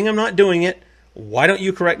saying I'm not doing it, why don't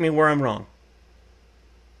you correct me where I'm wrong?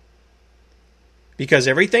 Because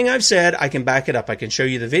everything I've said, I can back it up. I can show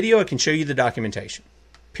you the video. I can show you the documentation.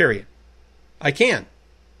 Period. I can.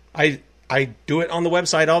 I do it on the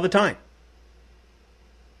website all the time.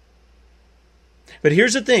 But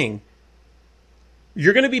here's the thing.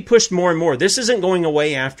 You're going to be pushed more and more. This isn't going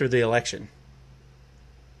away after the election.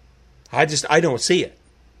 I don't see it.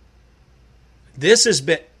 This has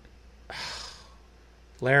been...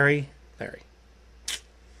 Larry.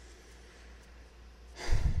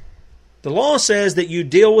 The law says that you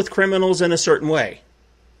deal with criminals in a certain way.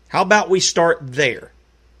 How about we start there?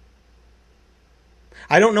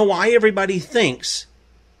 I don't know why everybody thinks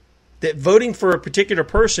that voting for a particular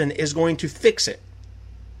person is going to fix it.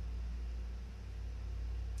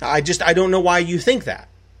 I don't know why you think that.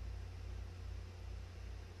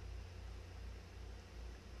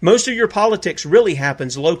 Most of your politics really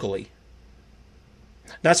happens locally.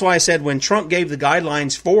 That's why I said when Trump gave the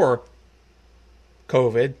guidelines for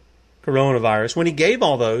coronavirus, when he gave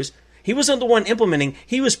all those, he wasn't the one implementing.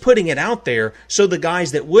 He was putting it out there so the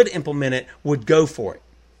guys that would implement it would go for it.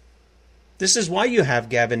 This is why you have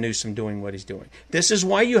Gavin Newsom doing what he's doing. This is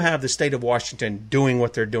why you have the state of Washington doing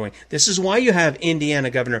what they're doing. This is why you have Indiana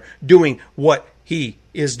governor doing what he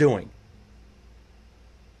is doing.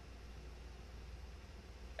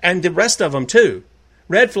 And the rest of them too.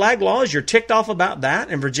 Red flag laws, you're ticked off about that.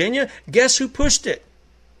 In Virginia, guess who pushed it?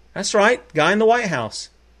 That's right, guy in the White House.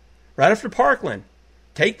 Right after Parkland.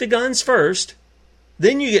 Take the guns first,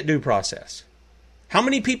 then you get due process. How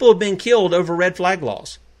many people have been killed over red flag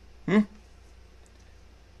laws?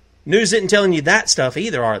 News isn't telling you that stuff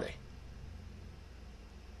either, are they?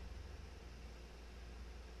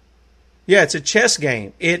 Yeah, it's a chess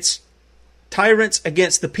game. It's tyrants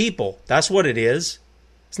against the people. That's what it is.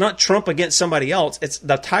 It's not Trump against somebody else. It's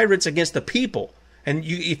the tyrants against the people. And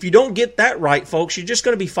if you don't get that right, folks, you're just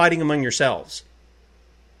going to be fighting among yourselves.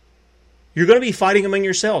 You're going to be fighting among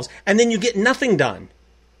yourselves. And then you get nothing done.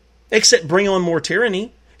 Except bring on more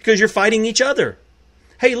tyranny. Because you're fighting each other.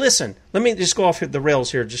 Hey, listen. Let me just go off the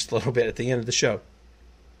rails here just a little bit at the end of the show.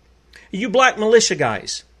 You black militia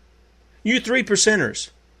guys. You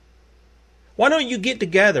 3%ers. Why don't you get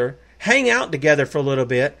together, hang out together for a little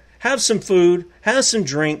bit, have some food, have some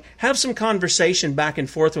drink, have some conversation back and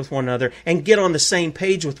forth with one another, and get on the same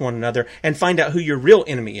page with one another and find out who your real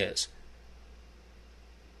enemy is.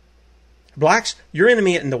 Blacks, your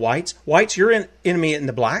enemy isn't the whites. Whites, your enemy isn't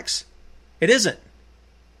the blacks. It isn't.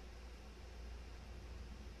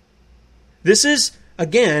 This is,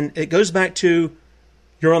 again, it goes back to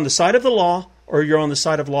you're on the side of the law or you're on the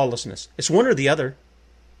side of lawlessness. It's one or the other.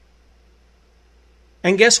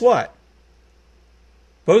 And guess what?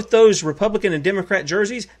 Both those Republican and Democrat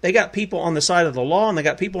jerseys, they got people on the side of the law and they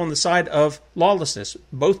got people on the side of lawlessness.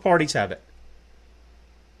 Both parties have it.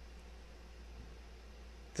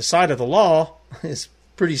 The side of the law is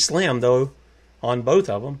pretty slim, though, on both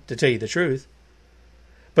of them, to tell you the truth.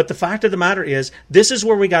 But the fact of the matter is, this is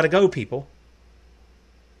where we got to go, people.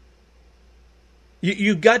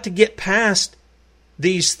 You got to get past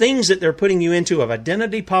these things that they're putting you into of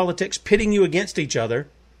identity politics, pitting you against each other.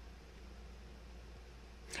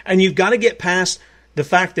 And you've got to get past the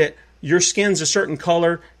fact that your skin's a certain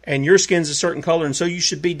color and your skin's a certain color, and so you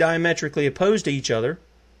should be diametrically opposed to each other.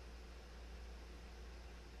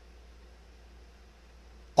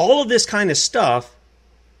 All of this kind of stuff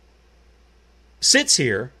sits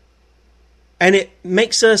here and it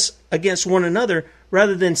makes us against one another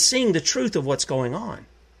rather than seeing the truth of what's going on.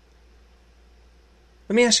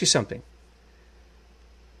 Let me ask you something.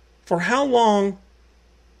 For how long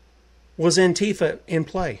was Antifa in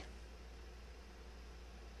play?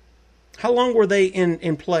 How long were they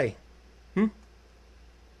in play?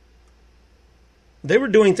 They were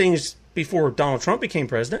doing things before Donald Trump became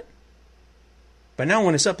president. But now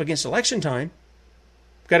when it's up against election time,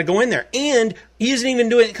 we've got to go in there. And he isn't even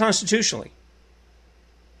doing it constitutionally.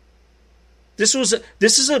 This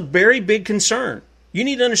is a very big concern. You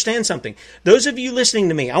need to understand something. Those of you listening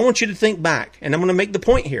to me, I want you to think back. And I'm going to make the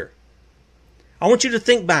point here. I want you to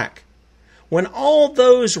think back. When all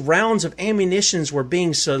those rounds of ammunitions were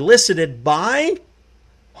being solicited by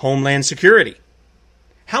Homeland Security,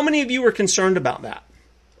 how many of you were concerned about that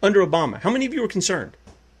under Obama? How many of you were concerned?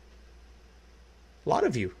 A lot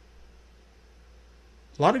of you.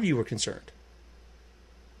 A lot of you were concerned.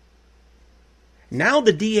 Now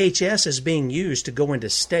the DHS is being used to go into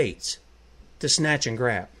states to snatch and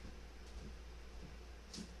grab.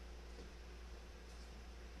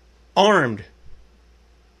 Armed.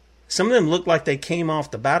 Some of them look like they came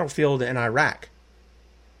off the battlefield in Iraq.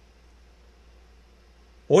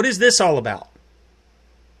 What is this all about?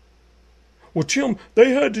 Well, Tim,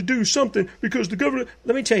 they had to do something because the government...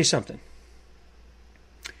 Let me tell you something.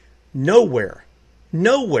 Nowhere in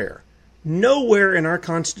our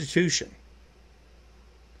Constitution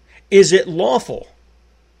is it lawful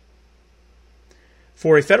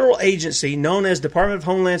for a federal agency known as Department of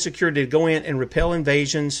Homeland Security to go in and repel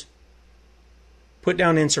invasions, put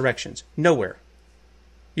down insurrections. Nowhere.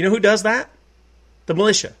 You know who does that? The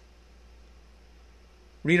militia.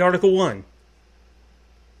 Read Article 1.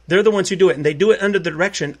 They're the ones who do it, and they do it under the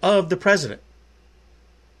direction of the president.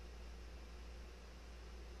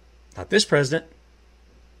 Not this president.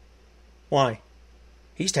 Why?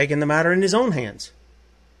 He's taking the matter in his own hands.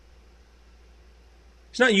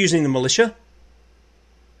 He's not using the militia.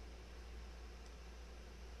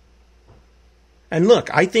 And look,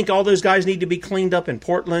 I think all those guys need to be cleaned up in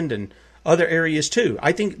Portland and other areas too.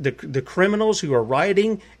 I think the criminals who are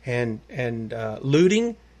rioting and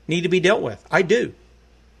looting need to be dealt with. I do.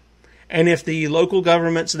 And if the local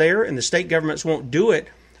governments there and the state governments won't do it,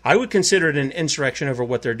 I would consider it an insurrection over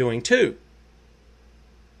what they're doing too.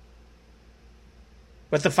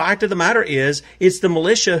 But the fact of the matter is, it's the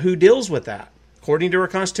militia who deals with that, according to our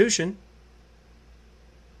Constitution.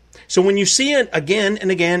 So when you see it again and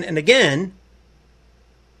again and again,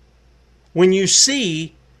 when you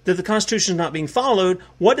see that the Constitution is not being followed,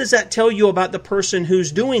 what does that tell you about the person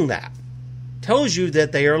who's doing that? It tells you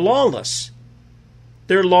that they are lawless.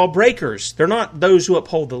 They're lawbreakers. They're not those who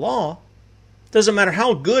uphold the law. It doesn't matter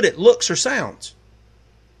how good it looks or sounds.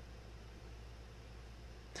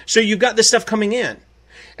 So you've got this stuff coming in.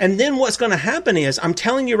 And then what's going to happen is, I'm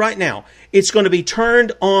telling you right now, it's going to be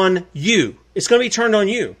turned on you. It's going to be turned on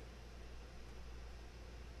you.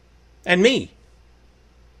 And me.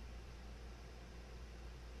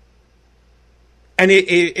 And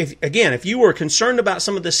if you were concerned about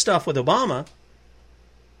some of this stuff with Obama,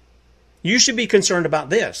 you should be concerned about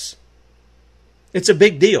this. It's a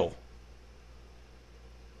big deal.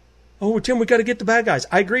 Oh, Tim, we got to get the bad guys.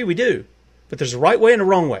 I agree, we do. But there's a right way and a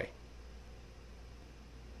wrong way.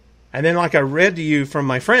 And then, like I read to you from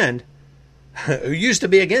my friend, who used to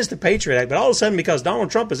be against the Patriot Act, but all of a sudden, because Donald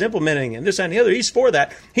Trump is implementing and this and the other, he's for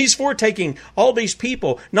that. He's for taking all these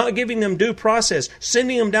people, not giving them due process,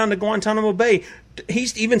 sending them down to Guantanamo Bay.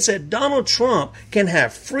 He's even said Donald Trump can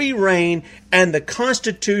have free reign and the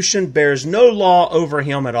Constitution bears no law over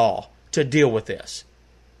him at all to deal with this.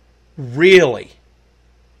 Really?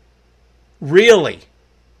 Really?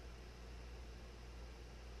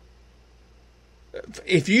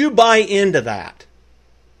 If you buy into that,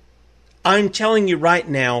 I'm telling you right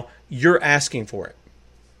now, you're asking for it.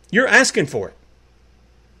 You're asking for it.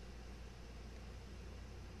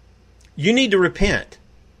 You need to repent.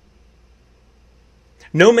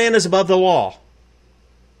 No man is above the law.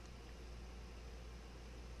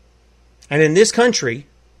 And in this country,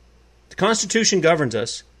 the Constitution governs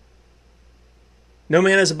us. No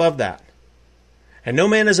man is above that. And no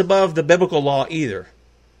man is above the biblical law either.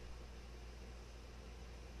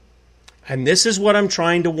 And this is what I'm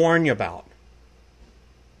trying to warn you about.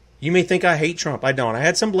 You may think I hate Trump. I don't. I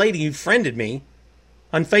had some lady who friended me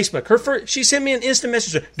on Facebook. She sent me an instant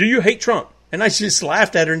message. Do you hate Trump? And I just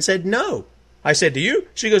laughed at her and said, no. I said, do you?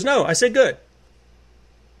 She goes, no. I said, good.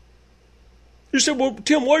 You said, well,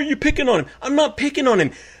 Tim, why are you picking on him? I'm not picking on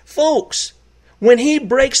him. Folks, when he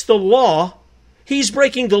breaks the law, he's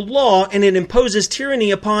breaking the law and it imposes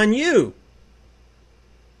tyranny upon you.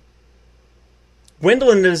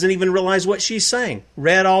 Gwendolyn doesn't even realize what she's saying.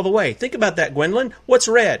 Red all the way. Think about that, Gwendolyn. What's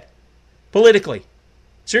red? Politically.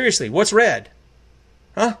 Seriously, what's red?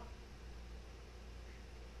 Huh?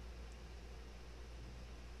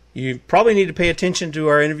 You probably need to pay attention to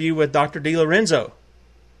our interview with Dr. DiLorenzo.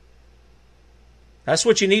 That's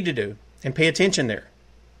what you need to do. And pay attention there.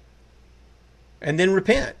 And then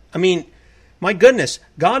repent. I mean, my goodness,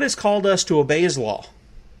 God has called us to obey His law.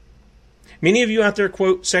 Many of you out there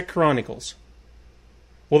quote 2 Chronicles.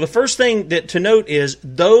 Well, the first thing to note is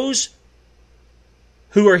those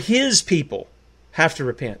who are His people have to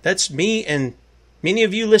repent. That's me and many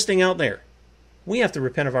of you listening out there. We have to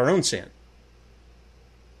repent of our own sin.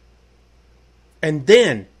 And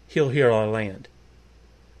then He'll heal our land.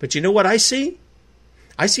 But you know what I see?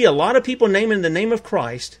 I see a lot of people naming the name of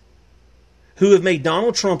Christ who have made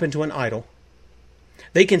Donald Trump into an idol.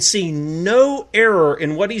 They can see no error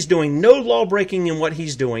in what he's doing, no law breaking in what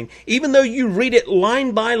he's doing, even though you read it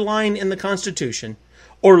line by line in the Constitution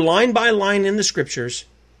or line by line in the Scriptures.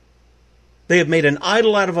 They have made an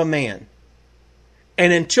idol out of a man.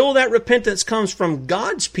 And until that repentance comes from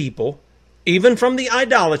God's people, even from the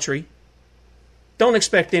idolatry, don't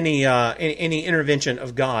expect any intervention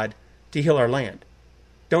of God to heal our land.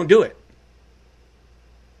 Don't do it.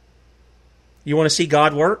 You want to see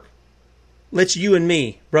God work? Let's you and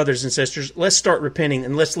me, brothers and sisters, let's start repenting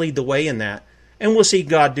and let's lead the way in that. And we'll see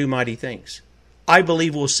God do mighty things. I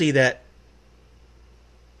believe we'll see that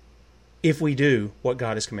if we do what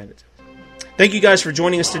God has commanded. Thank you guys for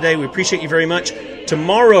joining us today. We appreciate you very much.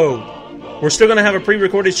 Tomorrow, we're still going to have a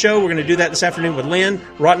pre-recorded show. We're going to do that this afternoon with Lynn.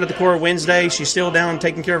 Rotten at the Core Wednesday. She's still down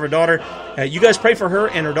taking care of her daughter. You guys pray for her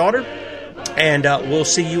and her daughter. And we'll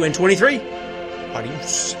see you in 23.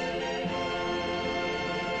 Adios.